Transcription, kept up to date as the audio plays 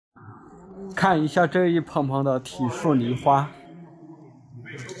看一下这一蓬蓬的体树梨花。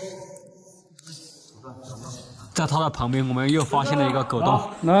在它的旁边，我们又发现了一个狗洞。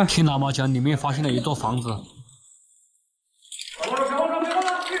来，听喇嘛讲，里面发现了一座房子。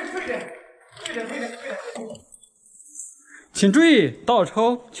请注意倒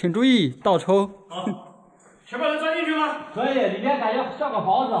抽，请注意倒抽。好，全把人钻进去吗？可以，里面感觉像个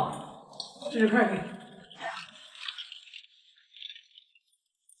房子。进去看一看。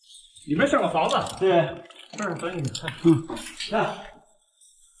里面像个房子。对，这儿钻进去看。看，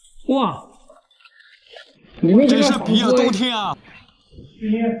哇，里面真是比尔洞天啊！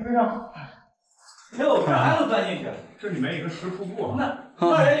今天非常。这还能钻进去？这里面有个石瀑布啊。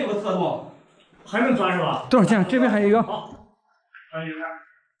那也有个刺洞，还能钻是吧？多少钱？这边还有一个。好，钻进去看。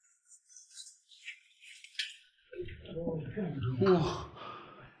哇，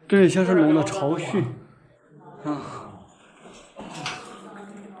这里像是龙的巢穴啊。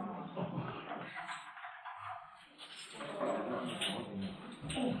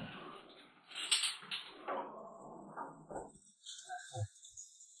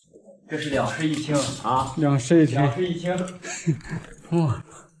这是2室1厅啊，2室1厅，2室1厅。哇！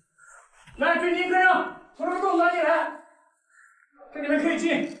来，追紧跟上，从这个洞钻进来，这里面可以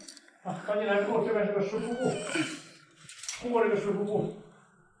进。啊，钻进来之后，这边是个石瀑布，通过这个石瀑布，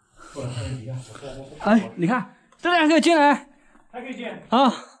过来看看底下。哎，你看，这里还可以进来，还可以进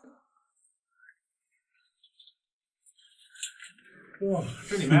啊！哇，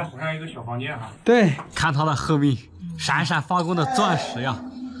这里面好像一个小房间哈。对，看它的后面，闪闪发光的钻石呀！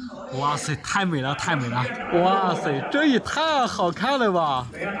哇塞，太美了，太美了！哇塞，这也太好看了吧！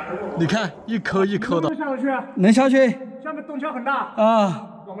你看，一颗一颗的。能下得去？能下去？下面洞腔很大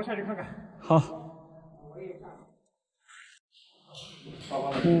啊！我们下去看看。好。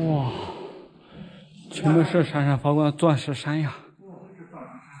哇，全部是闪闪发光的钻石山呀！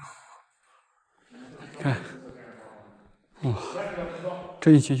看，哇，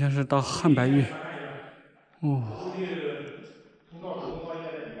这一前像是道汉白玉。哦。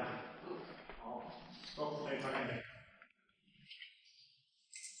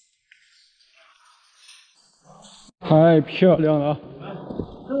太漂亮了！哇！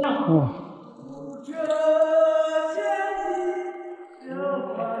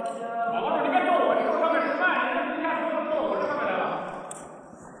你别动我，这个上面是饭，你看动我这上面来了。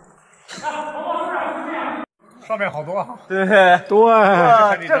来，王老师，上面好多啊！对，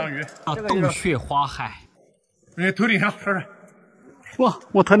看这章鱼啊，洞穴花海。哎，头顶上说说。哇，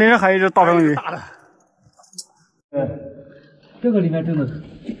我头顶上还有一只大章鱼。大的。这个里面真的。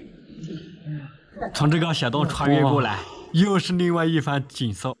从这个小洞穿越过来，又是另外一番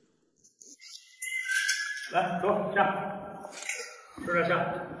景色。来，走下，顺着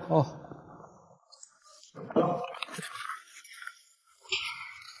下。好。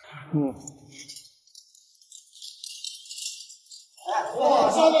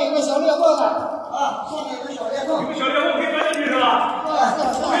哇，上面有个小裂缝啊！上面有个小裂缝。有个小裂缝可以钻进去是吧？对，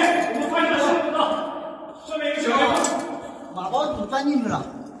我们发现了新知道，上面有个小裂缝。马宝组钻进去了。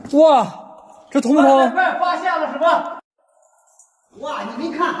哇！这通不通？快发现了什么？哇，你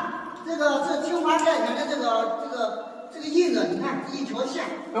没看这青花盖上的这个印子，你看一条线。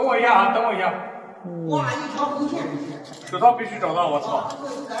等我一下啊，等我一下。哇，一条红线。石头必须找到，我操！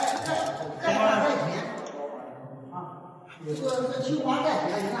盖钱啊，这青花盖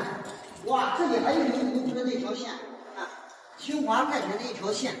钱，你看，哇，这里还有流出的那条线，看青花盖钱的一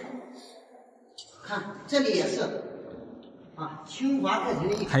条线，看这里也是。啊，清华盖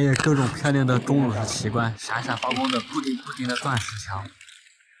钱还有各种漂亮的钟乳石奇观，闪闪发光的不停的钻石墙，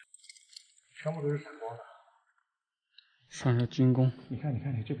全部都是闪光的。上是金宫，你看你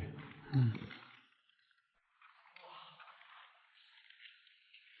这边，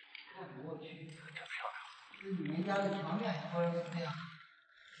我去，这漂亮！这你们家的墙面也会是这样，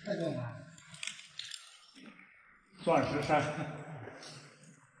太漂亮了。钻石山，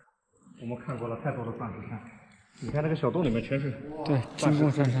我们看过了太多的钻石山。你看那个小洞里面全是对，金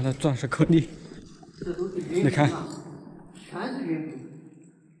光闪闪的钻石颗粒。你看，全是云盆，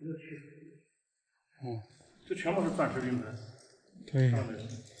我去。这全部是钻石云盆。对，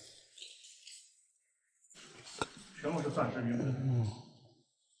全部是钻石云盆。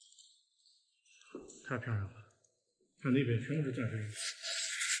太漂亮了！看那边全部是钻石云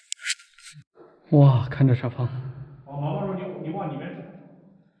盆。哇，看这上方。毛毛说你往里面走。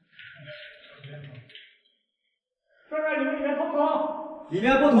帅帅，你们里面通不通？里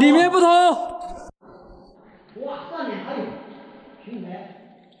面不通。里面不通。哇，上面还有平台，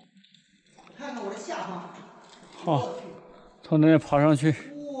看看我的下方。好，从那里爬上去。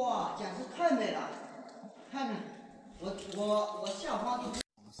哇，简直太美了！看看我下方就。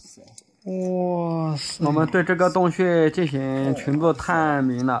哇塞！我们对这个洞穴进行群部探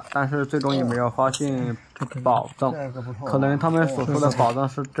明了，但是最终也没有发现宝藏。可能他们所说的宝藏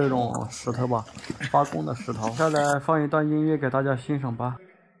是这种石头吧，发光的石头。下来放一段音乐给大家欣赏吧。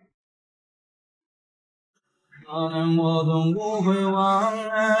我总不会忘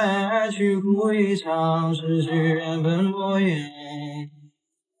来，去哭一场，失去原本诺言。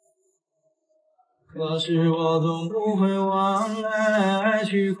可是我总不会忘来，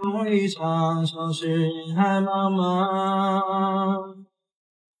去哭一场，像是人海茫茫。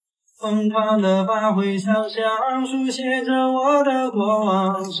疯狂的发挥想象，书写着我的过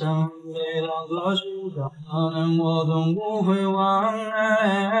往，生被当作是假。我总不会忘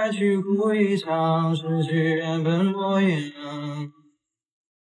来，去哭一场，失去原本诺言。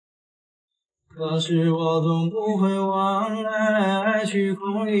可是我总不会忘来，去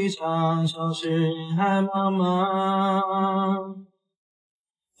哭一场，像是人海茫茫。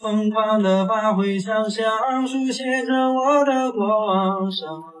疯狂的发挥想象，书写着我的过往，生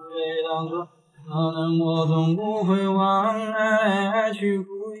被当作我总不会忘来，去哭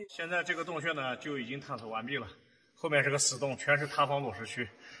一。现在这个洞穴呢就已经探索完毕了，后面是个死洞，全是塌方落石区。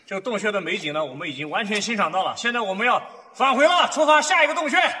这个洞穴的美景呢，我们已经完全欣赏到了。现在我们要返回了，出发下一个洞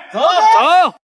穴，走。